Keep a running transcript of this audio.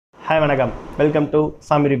Hi வணக்கம் welcome to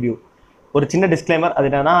சாமி review. ஒரு சின்ன டிஸ்க்ளைமர், அது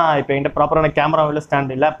என்னன்னா இப்போ என்கிட்ட ப்ராப்பரான கேமராவில்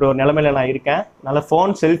ஸ்டாண்ட் இல்லை, அப்படி ஒரு நிலமையில நான் இருக்கேன். நல்ல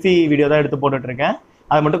ஃபோன் செல்ஃபி வீடியோ தான் எடுத்து போட்டுட்ருக்கேன்.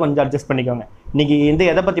 அதை மட்டும் கொஞ்சம் அட்ஜஸ்ட் பண்ணிக்கோங்க. இன்றைக்கி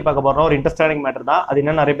எதை பற்றி பார்க்க போகிறோம், ஒரு இன்ட்ரெஸ்டிங் மேட்டர் தான். அது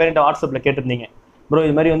என்ன, நிறைய பேர் வாட்ஸ்அப்பில் கேட்டிருந்தீங்க, ப்ரோ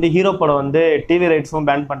இது மாதிரி ஹீரோ படம் டிவி ரைட்ஸும்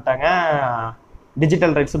பேன் பண்ணிட்டாங்க,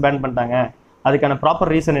 டிஜிட்டல் ரைட்ஸும் பேன் பண்ணிட்டாங்க, அதுக்கான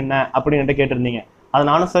ப்ராப்பர் ரீசன் என்ன அப்படின்னு கேட்டிருந்தீங்க. அதை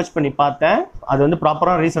நானும் சர்ச் பண்ணி பார்த்தேன். அது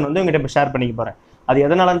ப்ராப்பரான ரீசன் உங்கள்கிட்ட இப்போ ஷேர் பண்ணிக்க போகிறேன். அது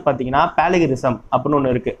எதனாலன்னு பார்த்தீங்கன்னா பேலகிரிசம் அப்படின்னு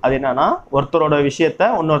ஒன்று இருக்குது. அது என்னன்னா ஒருத்தரோட விஷயத்த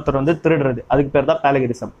இன்னொருத்தர் திருடுறது, அதுக்கு பேர் தான்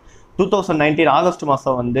பேலகிரிசம். 2019 ஆகஸ்ட்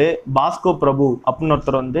மாதம் பாஸ்கோ பிரபு அப்படின்னு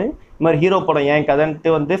ஒருத்தர் இது மாதிரி ஹீரோ படம் ஏன்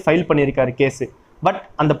கதைன்ட்டு ஃபைல் பண்ணியிருக்காரு கேஸு. பட்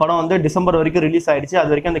அந்த படம் டிசம்பர் வரைக்கும் ரிலீஸ் ஆகிடுச்சு. அது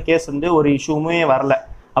வரைக்கும் அந்த கேஸ் ஒரு இஷ்யூமே வரல,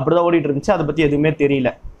 அப்படிதான் ஓடிட்டு இருந்துச்சு. அதை பற்றி எதுவுமே தெரியல.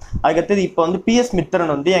 அதுக்கடுத்தது இப்போ பிஎஸ்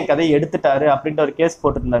மித்திரன் என் கதையை எடுத்துட்டாரு அப்படின்ட்டு ஒரு கேஸ்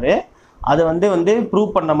போட்டிருந்தாரு. அதை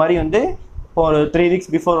ப்ரூவ் பண்ண மாதிரி இப்போ ஒரு 3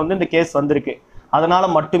 வீக்ஸ் பிஃபோர் இந்த கேஸ் வந்திருக்கு. அதனால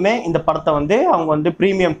மட்டுமே இந்த படத்தை அவங்க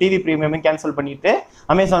ப்ரீமியம் டிவி ப்ரீமியமும் கேன்சல் பண்ணிட்டு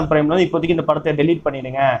அமேசான் பிரைம்ல இப்போதைக்கு இந்த படத்தை டெலீட்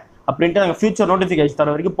பண்ணிடுங்க அப்படின்ட்டு நாங்கள் ஃபியூச்சர் நோட்டிஃபிகேஷன்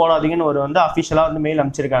தர வரைக்கும் போடாதீங்கன்னு ஒரு அஃபிஷியலாக மெயில்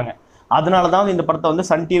அனுப்பிச்சிருக்காங்க. அதனால தான் இந்த படத்தை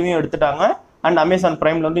சன் டிவியும் எடுத்துட்டாங்க அண்ட் அமேசான்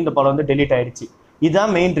பிரைம்ல இந்த படம் டெலீட் ஆயிடுச்சு.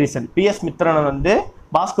 இதுதான் main reason. PS Mithran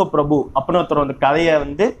Bosco பிரபு அப்படின்னு ஒருத்தர் கதையை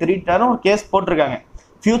திருட்டாரும் ஒரு கேஸ் போட்டிருக்காங்க.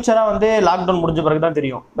 ஃபியூச்சராக லாக்டவுன் முடிஞ்ச பிறகு தான்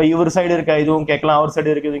தெரியும். இப்போ இவர் சைடு இருக்க இதுவும் கேட்கலாம், அவர்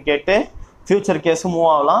சைடு இருக்க இதுவும் கேட்டு ஃபியூச்சர் கேஸும்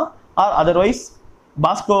மூவ் ஆகலாம். ஆர் அதர்வைஸ்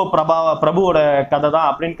பாஸ்கோ பிரபுவோட கதை தான்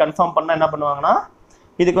அப்படின்னு கன்ஃபார்ம் பண்ணால் என்ன பண்ணுவாங்கன்னா,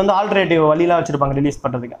 இதுக்கு ஆல்டர்னேட்டிவ் வழியெலாம் வச்சுருப்பாங்க ரிலீஸ்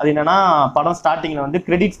பண்ணுறதுக்கு. அது என்னன்னா, படம் ஸ்டார்டிங்கில்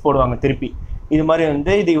கிரெடிட்ஸ் போடுவாங்க திருப்பி. இது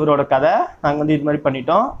மாதிரி இது இவரோட கதை, நாங்கள் இது மாதிரி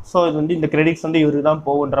பண்ணிட்டோம், ஸோ இது இந்த கிரெடிட்ஸ் இவருக்கு தான்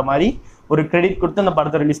போகுன்ற மாதிரி ஒரு கிரெடிட் கொடுத்து அந்த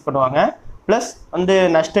படத்தை ரிலீஸ் பண்ணுவாங்க. ப்ளஸ்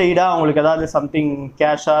நஷ்ட ஈடாக அவங்களுக்கு ஏதாவது சம்திங்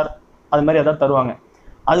கேஷார் அது மாதிரி எதாவது தருவாங்க.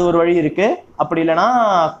 அது ஒரு வழி இருக்குது. அப்படி இல்லைன்னா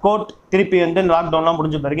கோர்ட் திருப்பி லாக்டவுன்லாம்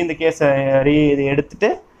முடிஞ்ச பிறகு இந்த கேஸை இது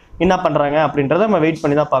எடுத்துகிட்டு என்ன பண்ணுறாங்க அப்படின்றத நம்ம வெயிட்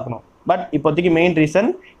பண்ணி தான் பார்க்கணும். பட் இப்போதைக்கு மெயின் ரீசன்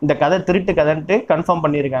இந்த கதை திருட்டு கதைன்ட்டு கன்ஃபார்ம்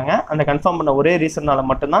பண்ணியிருக்காங்க. அந்த கன்ஃபார்ம் பண்ண ஒரே ரீசன்னால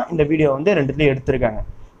மட்டும்தான் இந்த வீடியோ ரெண்டுத்துலேயும் எடுத்திருக்காங்க.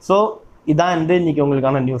 ஸோ இதான் இன்னைக்கு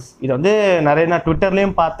உங்களுக்கான நியூஸ். இது நிறைய நான்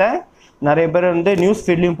ட்விட்டர்லேயும் பார்த்தேன், நிறைய பேர் நியூஸ்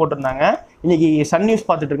ஃபீட்லேயும் போட்டிருந்தாங்க. இன்னைக்கு சன் நியூஸ்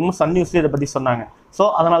பார்த்துட்டு இருக்கும்போது சன் நியூஸ்லேயும் இதை பற்றி சொன்னாங்க. ஸோ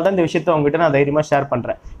அதனால தான் இந்த விஷயத்தை உங்ககிட்ட நான் தைரியமாக ஷேர்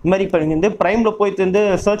பண்ணுறேன். இது மாதிரி இப்போ நீங்கள் ப்ரைமில் போயிட்டு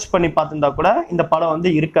சர்ச் பண்ணி பார்த்துருந்தா கூட இந்த படம்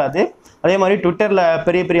இருக்காது. அதே மாதிரி ட்விட்டரில்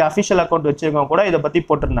பெரிய பெரிய அஃபிஷியல் அக்கௌண்ட் வச்சுருக்கவங்க கூட இதை பற்றி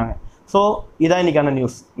போட்டிருந்தாங்க. ஸோ இதான் இன்னைக்கான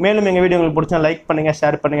நியூஸ். மேலும் எங்கள் வீடியோ உங்களுக்கு பிடிச்சா லைக் பண்ணுங்கள்,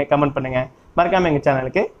 ஷேர் பண்ணுங்கள், கமெண்ட் பண்ணுங்கள். மறக்காமல் எங்கள்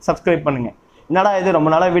சேனலுக்கு சப்ஸ்கிரைப் பண்ணுங்கள். என்னடா இது ரொம்ப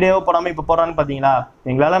நாளாக வீடியோ போடாமல் இப்போ போகிறான்னு பார்த்தீங்களா?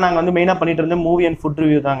 எங்களால் நாங்கள் மெயினாக பண்ணிட்டு இருந்தோம் மூவி அண்ட் ஃபுட்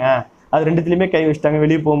ரிவ்யூ தாங்க. அது ரெண்டுத்துலையுமே கை வச்சுட்டாங்க,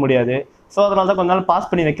 வெளியே போக முடியாது. ஸோ அதனால தான் கொஞ்ச நாள் பாஸ்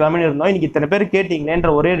பண்ணி வைக்கலாமே இருந்தோம். இன்றைக்கி இத்தனை பேர் கேட்டிங்களேன்ற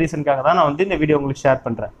ஒரே ரீசனுக்காக தான் நான் இந்த வீடியோ உங்களுக்கு ஷேர்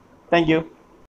பண்ணுறேன். தேங்க்யூ.